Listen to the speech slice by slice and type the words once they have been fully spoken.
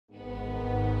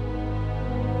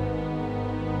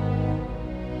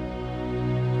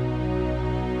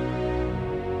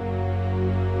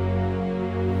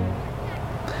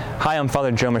Hi, I'm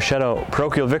Father Joe Moschetto,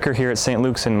 parochial vicar here at St.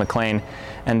 Luke's in McLean,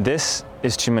 and this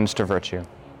is 2Minutes2Virtue.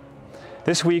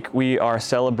 This week we are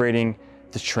celebrating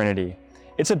the Trinity.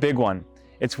 It's a big one.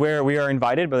 It's where we are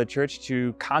invited by the Church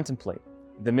to contemplate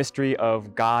the mystery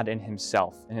of God and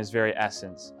Himself in His very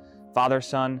essence. Father,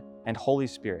 Son, and Holy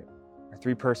Spirit are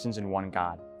three persons in one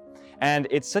God. And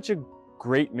it's such a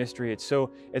great mystery. It's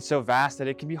so vast that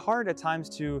it can be hard at times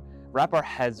to wrap our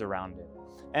heads around it.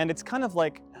 And it's kind of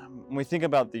like when we think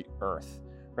about the earth,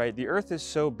 right? The earth is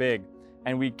so big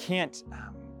and we can't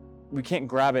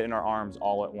grab it in our arms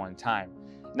all at one time.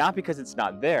 Not because it's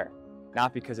not there,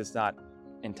 not because it's not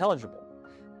intelligible,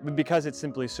 but because it's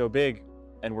simply so big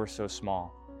and we're so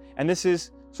small. And this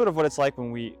is sort of what it's like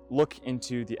when we look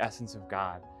into the essence of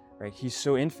God, right? He's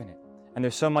so infinite and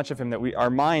there's so much of Him that our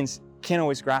minds can't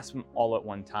always grasp Him all at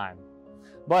one time.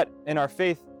 But in our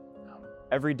faith,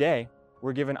 every day,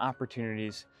 we're given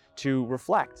opportunities to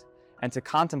reflect and to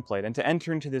contemplate and to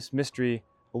enter into this mystery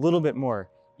a little bit more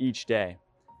each day.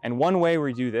 And one way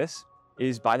we do this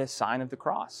is by the sign of the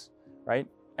cross, right?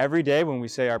 Every day when we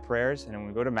say our prayers and when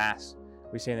we go to Mass,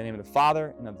 we say in the name of the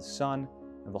Father and of the Son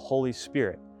and of the Holy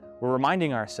Spirit. We're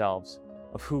reminding ourselves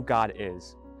of who God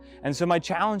is. And so my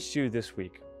challenge to you this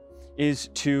week is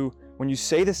to, when you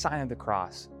say the sign of the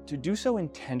cross, to do so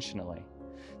intentionally,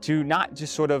 to not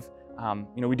just sort of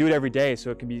we do it every day, so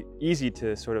it can be easy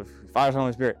to sort of, Father, Son,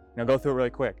 Holy Spirit, go through it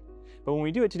really quick. But when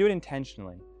we do it, to do it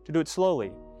intentionally, to do it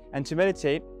slowly, and to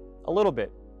meditate a little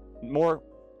bit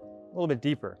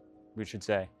deeper, we should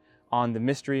say, on the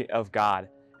mystery of God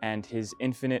and His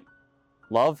infinite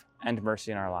love and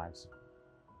mercy in our lives.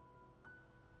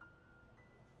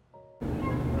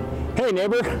 Hey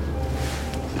neighbor,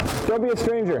 don't be a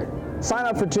stranger. Sign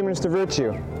up for 2 Minutes to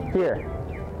Virtue. Here.